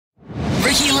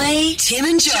Lee, Tim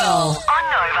and Joel. On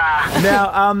Nova.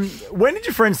 Now, when did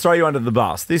your friends throw you under the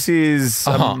bus? This is...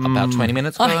 about 20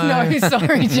 minutes ago. I know,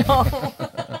 sorry, Joel.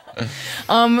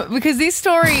 Because this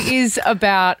story is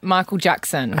about Michael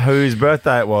Jackson. whose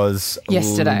birthday it was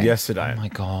Yesterday. Yesterday. Oh, my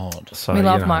God. So, We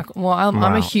love you know. Michael. Well, I'm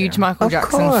a huge Michael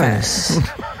Jackson fan.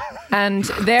 And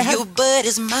there Your butt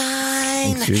is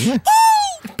mine. Excuse me?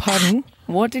 Pardon?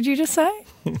 What did you just say?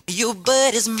 Your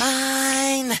butt is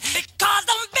mine. Because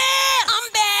I'm bad.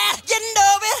 I'm bad. You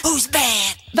know it. Who's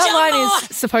bad? That line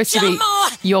is supposed to be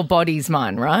your body's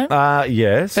mine, right?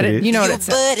 Yes, But it is. you know what Your it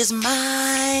says. butt is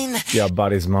mine. Your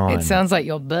buddy's mine. It sounds like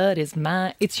your bird is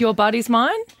mine. It's your body's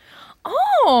mine?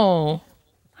 Oh,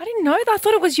 I didn't know that. I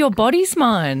thought it was your body's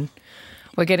mine.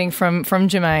 We're getting from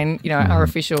Jermaine, our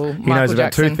official He Michael knows about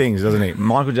Jackson. two things, doesn't he?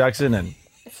 Michael Jackson and...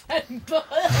 No.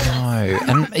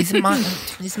 And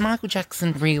is Michael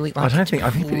Jackson really like... I think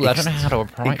Ooh, I don't know how to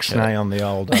approach Ixnay it. on the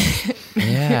old...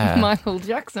 Yeah. Michael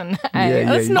Jackson. Yeah,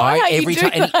 That's yeah. not how you every do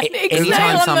time, that.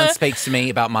 anytime Ixnay someone on the- speaks to me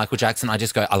about Michael Jackson, I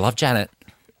just go, I love Janet.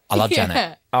 I love Yeah.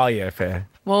 Janet. Oh, yeah, fair.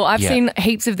 Well, I've Yeah. seen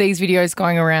heaps of these videos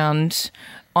going around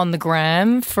on the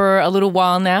gram for a little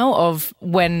while now of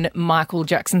when Michael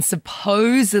Jackson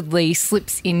supposedly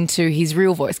slips into his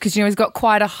real voice. Because, he's got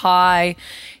quite a high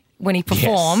when he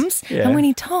performs. Yeah. And when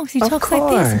he talks like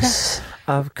this.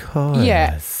 Of course.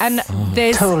 Yeah. And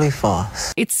there's Totally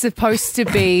false. it's supposed to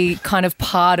be kind of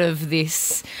part of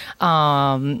this,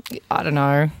 I don't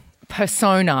know,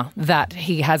 persona that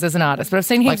he has as an artist. But I've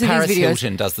seen Like heaps of Paris these videos.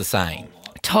 Hilton does the same.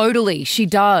 Totally, she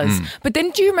does. But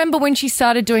then do you remember when she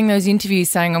started doing those interviews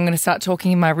saying, I'm going to start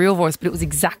talking in my real voice, but it was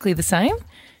exactly the same?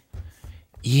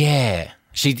 Yeah.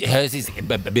 Hers is a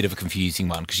bit of a confusing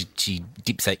one because she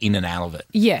dips in and out of it.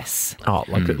 Yes. Oh,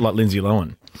 like Lindsay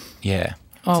Lohan. Yeah.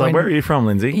 Oh, So and- where are you from,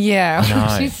 Lindsay? Yeah,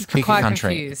 No, she's pick a quite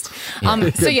country. confused.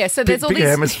 So there's all Pick these... a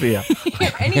hemisphere.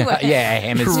 Anyway. Yeah,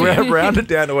 hemisphere. Round it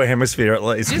down to a hemisphere at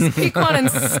least. Just pick one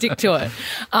and stick to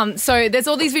it. So there's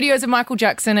all these videos of Michael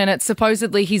Jackson, and it's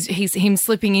supposedly he's him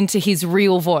slipping into his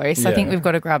real voice. I Yeah. think we've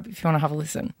got to grab if you want to have a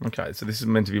listen. Okay, so this is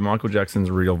meant to be Michael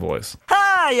Jackson's real voice.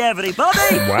 Hi,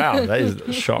 everybody. Wow, that is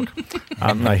a shock.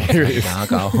 No, here it is.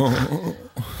 Gaga.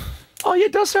 Oh, yeah,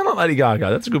 it does sound like Lady Gaga.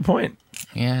 That's a good point.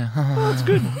 Yeah. Oh, that's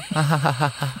good.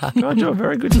 Good job.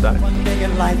 Very good today. One thing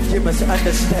in life you must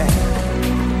understand.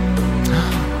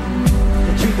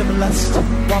 The truth of lust,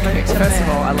 woman to First of man.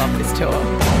 all, I love this tour.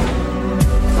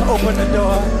 Open the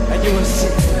door and you will see.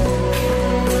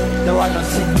 There are no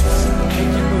secrets.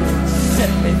 Make you move,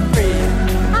 set me free.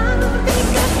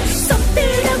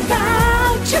 Something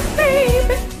about you,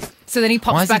 baby. So then he Why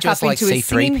pops is he back up just like into his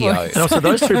singing voice. C-3PO? And also,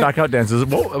 those two backup dancers,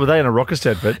 what were they in a rocker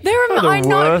outfit? I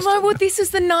know. Well, this is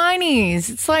the 90s.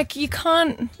 It's like you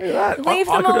can't leave them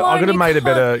I alone. could have You made a can't-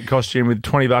 better costume with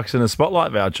 $20 and a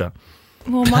spotlight voucher.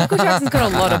 Well, Michael Jackson's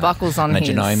got a lot of buckles on And a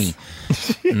his.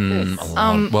 Janome. A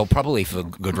lot. Well, probably for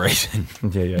good reason.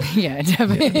 Yeah. Yeah,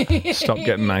 definitely. Stop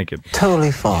getting naked.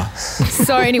 Totally false.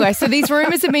 So anyway, so these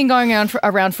rumours have been going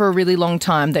around for a really long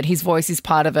time that his voice is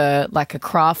part of a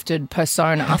crafted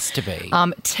persona. Has to be.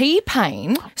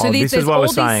 T-Pain. So This is why we're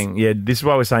saying. Yeah, this is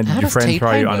why we're saying. How Did your does friend throw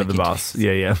T-Pain you under work the into bus?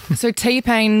 Yeah. So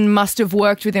T-Pain must have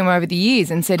worked with him over the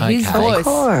years and said his Okay. voice Of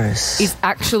course. is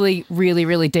actually really,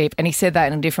 really deep. And he said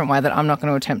that in a different way that I'm not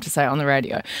going to attempt to say on the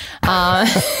radio.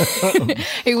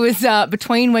 It was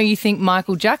between where you think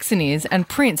Michael Jackson is and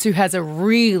Prince, who has a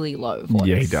really low voice.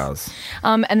 Yeah, he does.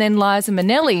 And then Liza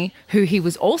Minnelli, who he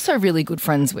was also really good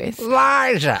friends with.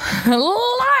 Liza.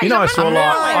 You know,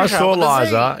 I saw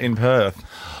Liza in Perth.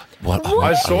 What?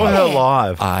 I saw her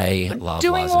live. I love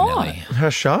Doing Liza what? Minnelli.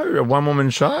 Her show, a one-woman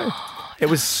show. It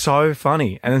was so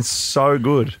funny and so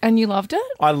good. And you loved it?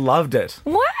 I loved it.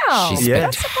 Wow. She's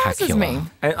That surprises spectacular. me.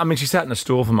 And, I mean, she sat in a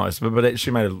stool for most of it, but she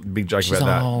made a big joke She's about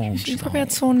that. old. She's She's probably had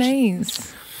old. sore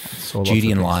knees. Saw lots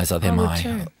Judy of and things. Liza, they're I would my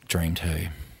too. dream too.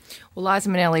 Well, Liza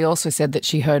Minnelli also said that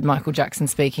she heard Michael Jackson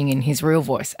speaking in his real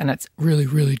voice, and it's really,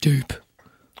 really deep.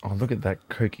 Oh, look at that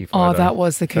kooky photo. Oh, that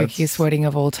was the kookiest wedding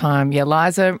of all time. Yeah,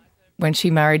 Liza, when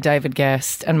she married David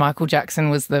Guest, and Michael Jackson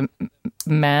was the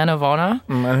man of honour.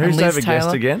 And who's Liz David Guest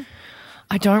Taylor. again?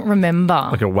 I don't remember.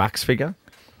 Like a wax figure?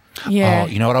 Yeah. Oh,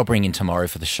 you know what I'll bring in tomorrow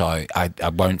for the show? I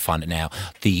won't find it now.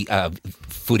 The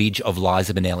footage of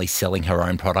Liza Minnelli selling her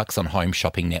own products on Home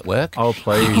Shopping Network. Oh,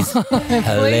 please.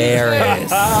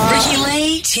 Hilarious. Ricky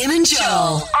Lee, Tim and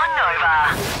Joel.